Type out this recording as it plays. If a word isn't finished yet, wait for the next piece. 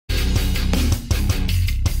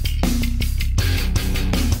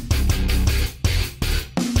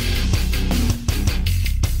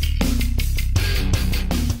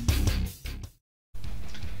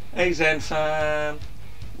Hey Zen fan,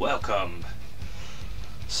 welcome.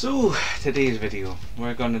 So today's video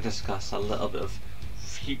we're going to discuss a little bit of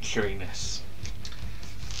futuriness.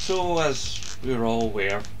 So as we're all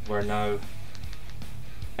aware, we're now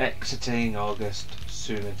exiting August,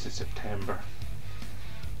 soon into September.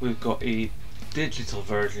 We've got a digital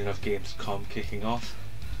version of Gamescom kicking off,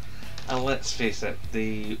 and let's face it,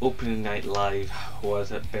 the opening night live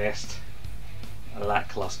was at best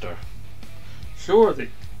lackluster. Sure, the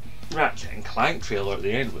Ratchet and Clank trailer at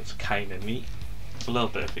the end was kind of neat. A little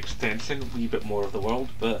bit of extension, a wee bit more of the world,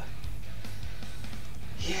 but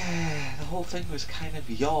yeah, the whole thing was kind of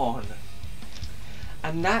yawn.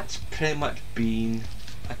 And that's pretty much been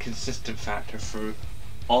a consistent factor through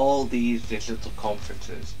all these digital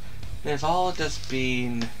conferences. They've all just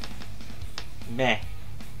been meh.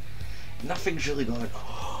 Nothing's really going,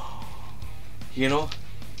 you know?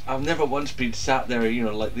 I've never once been sat there, you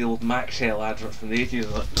know, like the old Maxell advert from the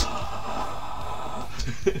 80s, like,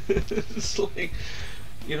 it's like,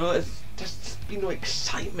 you know, there's been no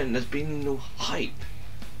excitement, there's been no hype.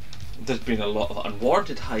 There's been a lot of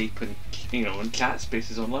unwarranted hype and, you know, in chat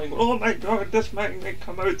spaces online, oh my god, this might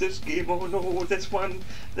come out, this game, oh no, this one,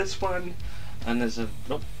 and there's a,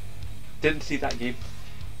 nope, didn't see that game,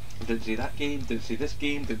 didn't see that game, didn't see this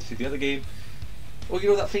game, didn't see the other game. Oh, you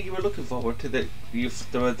know that thing you were looking forward to that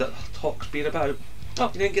there were the talks being about? Oh,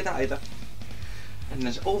 you didn't get that either. And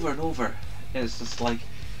there's over and over. It's just like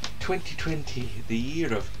 2020, the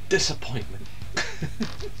year of disappointment.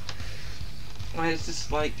 And it's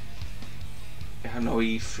just like, no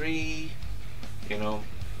E3, you know,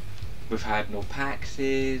 we've had no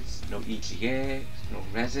PAXes, no EGX, no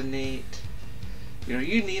Resonate. You know,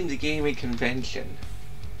 you name the gaming convention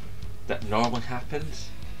that normally happens,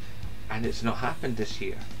 and it's not happened this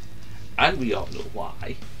year, and we all know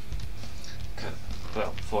why.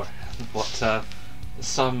 Well, for what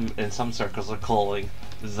some in some circles are calling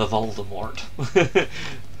the Voldemort,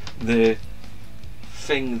 the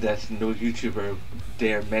thing that no YouTuber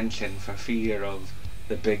dare mention for fear of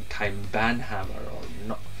the big time ban hammer, or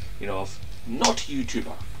not, you know, of not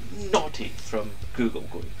YouTuber, naughty from Google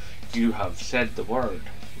going, you have said the word,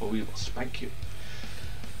 or we will spank you.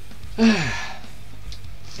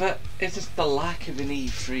 But it's just the lack of an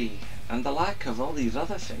E3 and the lack of all these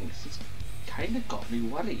other things has kind of got me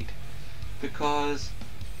worried, because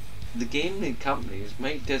the gaming companies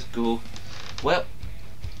might just go, well,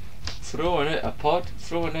 throwing out a pod,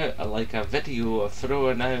 throwing out like a video, or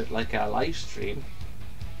throwing out like a live stream,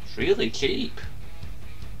 it's really cheap.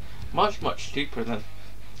 Much cheaper than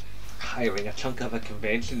hiring a chunk of a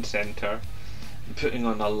convention centre and putting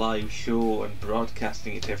on a live show and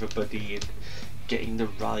broadcasting it to everybody and getting the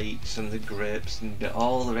rights and the grips and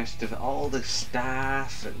all the rest of it, all the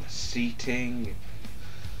staff and the seating.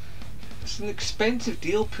 It's an expensive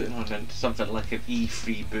deal putting on into something like an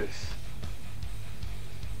E3 booth.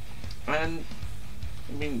 And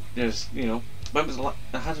I mean, there's, you know,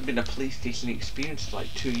 there hasn't been a PlayStation experience for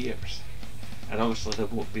like 2 years, and obviously there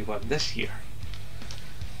won't be one this year.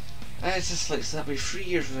 And it's just like, so that'll be 3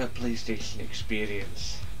 years of a PlayStation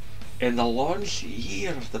experience in the launch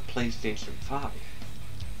year of the PlayStation 5.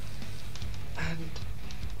 And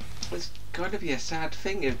it's going to be a sad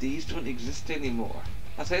thing if these don't exist anymore.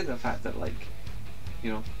 Aside the fact that, like, you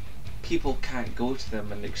know, people can't go to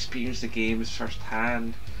them and experience the games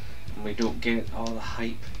firsthand, and we don't get all the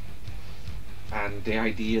hype. And the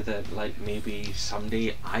idea that, like, maybe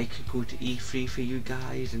someday I could go to E3 for you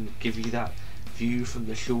guys and give you that view from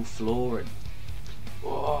the show floor and,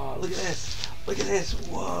 whoa, look at this,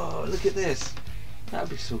 whoa, look at this. That'd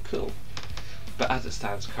be so cool. But as it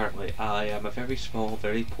stands currently, I am a very small,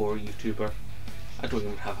 very poor YouTuber. I don't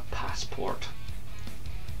even have a passport.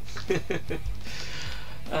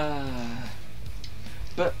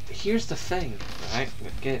 But here's the thing, right,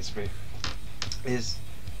 that gets me, is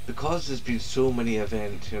because there's been so many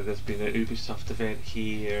events, you know, there's been an Ubisoft event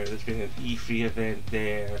here, there's been an E3 event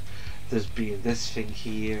there, there's been this thing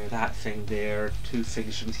here, that thing there, two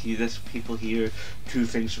things from here, this people here, two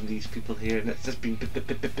things from these people here, and it's just been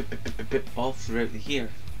all throughout the year.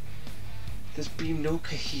 There's been no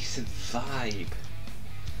cohesive vibe.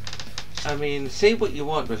 I mean, say what you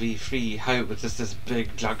want with E3, how it was just this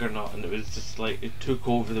big juggernaut and it was just like, it took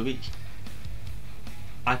over the week.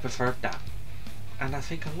 I preferred that. And I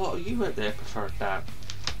think a lot of you out there preferred that.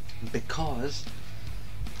 Because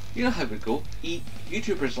you know how we go.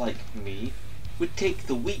 YouTubers like me would take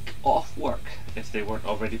the week off work if they weren't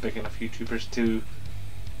already big enough YouTubers to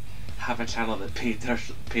have a channel that paid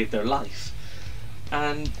their life.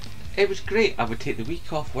 And it was great. I would take the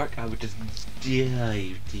week off work, I would just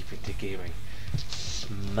dive deep into gaming,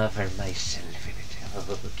 smother myself in it,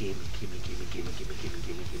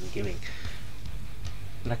 gaming.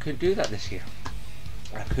 And I couldn't do that this year.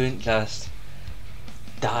 I couldn't just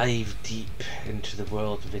dive deep into the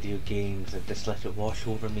world of video games and just let it wash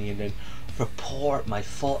over me and then report my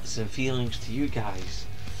thoughts and feelings to you guys.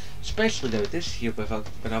 Especially now this year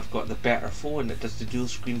when I've got the better phone that does the dual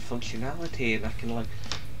screen functionality, and I can like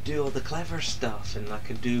do all the clever stuff, and I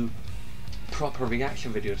can do proper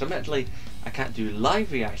reaction videos. Admittedly, I can't do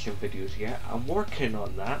live reaction videos yet. I'm working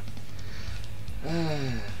on that.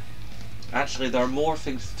 Actually, there are more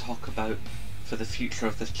things to talk about for the future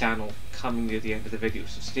of this channel coming near the end of the video,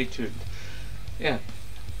 so stay tuned. Yeah,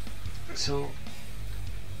 so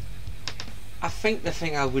I think the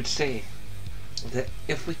thing I would say, that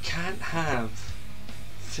if we can't have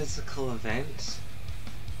physical events,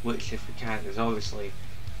 which if we can't is obviously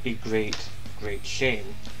a great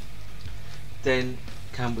shame, then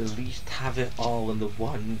can we at least have it all in the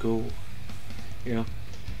one go? You know,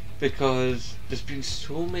 because there's been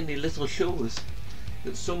so many little shows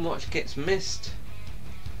that so much gets missed.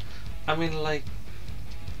 I mean, like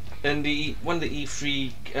in one of the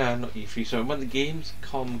E3, not E3, sorry, one of the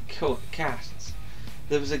Gamescom casts,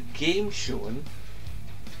 there was a game showing,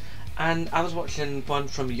 and I was watching one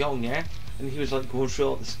from Young, yeah, and he was like going through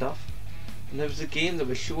all the stuff, and there was a game that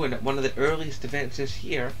was showing at one of the earliest events this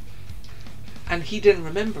year, and he didn't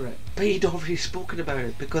remember it, but he'd already spoken about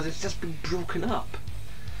it because it's just been broken up.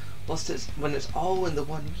 Whilst when it's all in the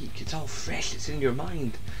 1 week, it's all fresh, it's in your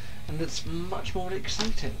mind, and it's much more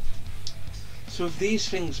exciting. So if these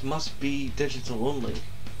things must be digital only,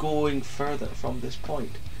 going further from this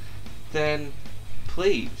point, then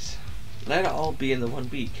please let it all be in the 1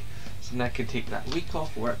 week, so then I can take that week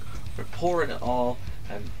off work, report it all,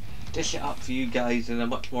 and dish it up for you guys in a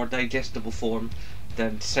much more digestible form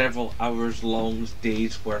than several hours long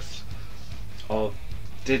days worth of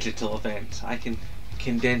digital events. I can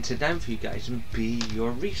condense it down for you guys and be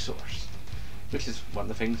your resource, which is one of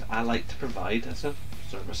the things I like to provide as a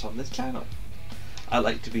service on this channel. I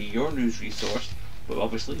like to be your news resource, but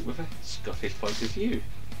obviously with a Scottish point of view.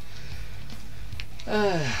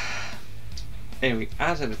 Anyway,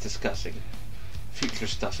 as I was discussing future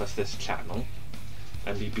stuff of this channel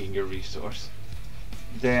and me being your resource,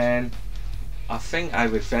 then a thing I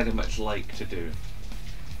would very much like to do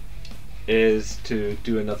is to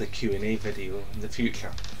do another Q&A video in the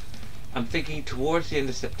future. I'm thinking towards the end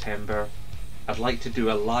of September I'd like to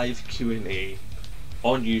do a live Q&A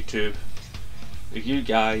on YouTube with you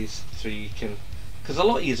guys, so you can, because a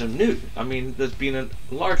lot of you are new. I mean, there's been a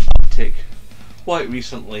large uptick quite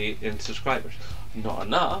recently in subscribers, not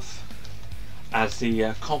enough as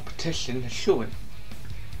the competition is showing.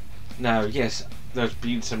 Now yes, there's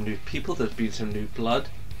been some new people, there's been some new blood,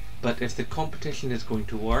 but if the competition is going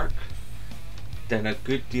to work, then a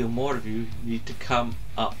good deal more of you need to come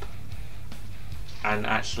up and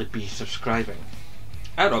actually be subscribing.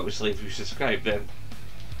 And obviously if you subscribe, then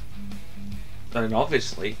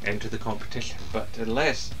obviously enter the competition. But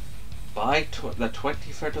unless by the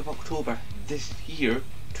 23rd of October this year,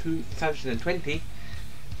 2020,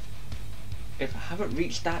 if I haven't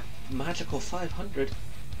reached that magical 500,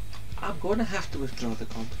 I'm going to have to withdraw the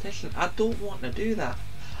competition. I don't want to do that.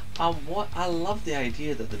 I love the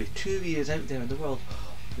idea that there'll be 2 of you out there in the world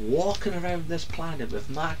walking around this planet with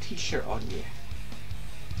my t-shirt on you.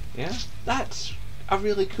 Yeah, that's a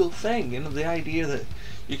really cool thing. You know, the idea that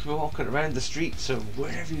you can be walking around the streets or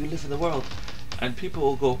wherever you live in the world, and people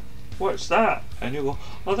will go, "What's that?" And you go,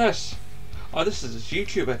 "Oh, this is this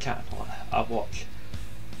YouTuber channel I watch."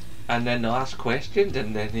 And then they'll ask questions,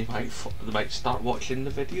 and then they might start watching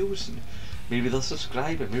the videos, and maybe they'll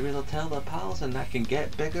subscribe, and maybe they'll tell their pals, and I can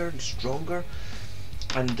get bigger and stronger,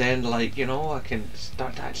 and then, like, you know, I can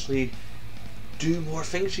start to actually do more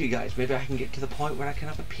things for you guys. Maybe I can get to the point where I can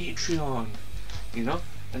have a Patreon, you know,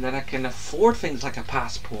 and then I can afford things like a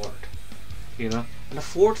passport, you know, and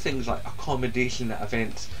afford things like accommodation at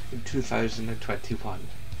events in 2021.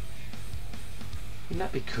 Wouldn't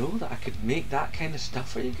that be cool that I could make that kind of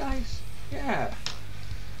stuff for you guys? Yeah.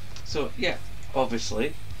 So yeah,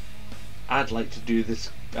 obviously I'd like to do this,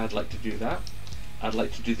 I'd like to do that. I'd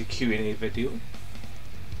like to do the Q&A video.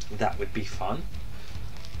 That would be fun.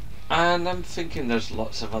 And I'm thinking there's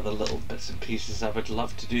lots of other little bits and pieces I would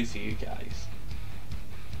love to do for you guys.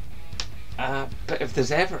 But if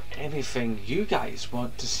there's ever anything you guys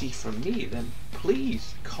want to see from me, then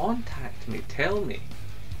please contact me, tell me,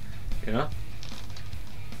 you know.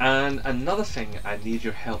 And another thing I need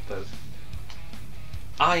your help with,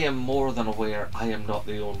 I am more than aware I am not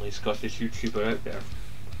the only Scottish YouTuber out there,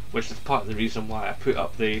 which is part of the reason why I put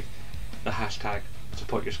up the hashtag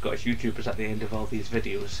support your Scottish YouTubers at the end of all these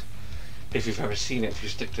videos, if you've ever seen it, if you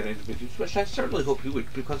stick to any of the videos, which I certainly hope you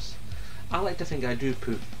would, because I like to think I do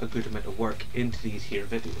put a good amount of work into these here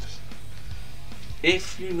videos.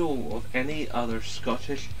 If you know of any other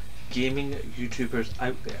Scottish gaming YouTubers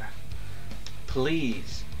out there,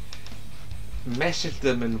 please message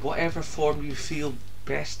them in whatever form you feel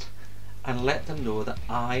best and let them know that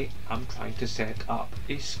I am trying to set up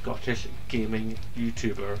a Scottish gaming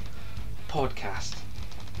YouTuber podcast.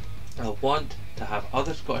 I want to have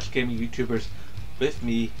other Scottish gaming YouTubers with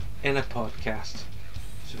me in a podcast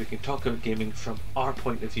so we can talk about gaming from our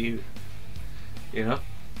point of view. You know?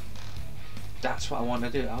 That's what I want to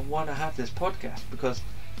do. I want to have this podcast because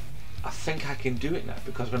I think I can do it now,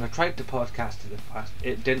 because when I tried to podcast in the past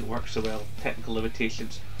it didn't work so well, technical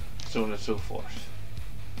limitations, so on and so forth.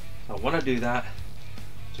 So I want to do that.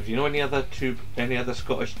 So if you know any other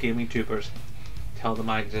Scottish gaming tubers, tell them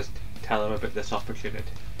I exist, tell them about this opportunity.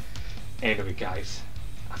 Anyway guys,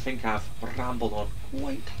 I think I've rambled on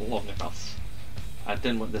quite long enough. I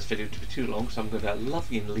didn't want this video to be too long, so I'm going to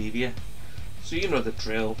love you and leave you. So you know the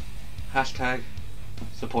drill. Hashtag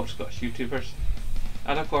support Scottish YouTubers.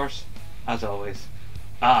 And of course, as always,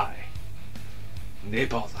 nae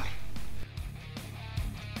bother.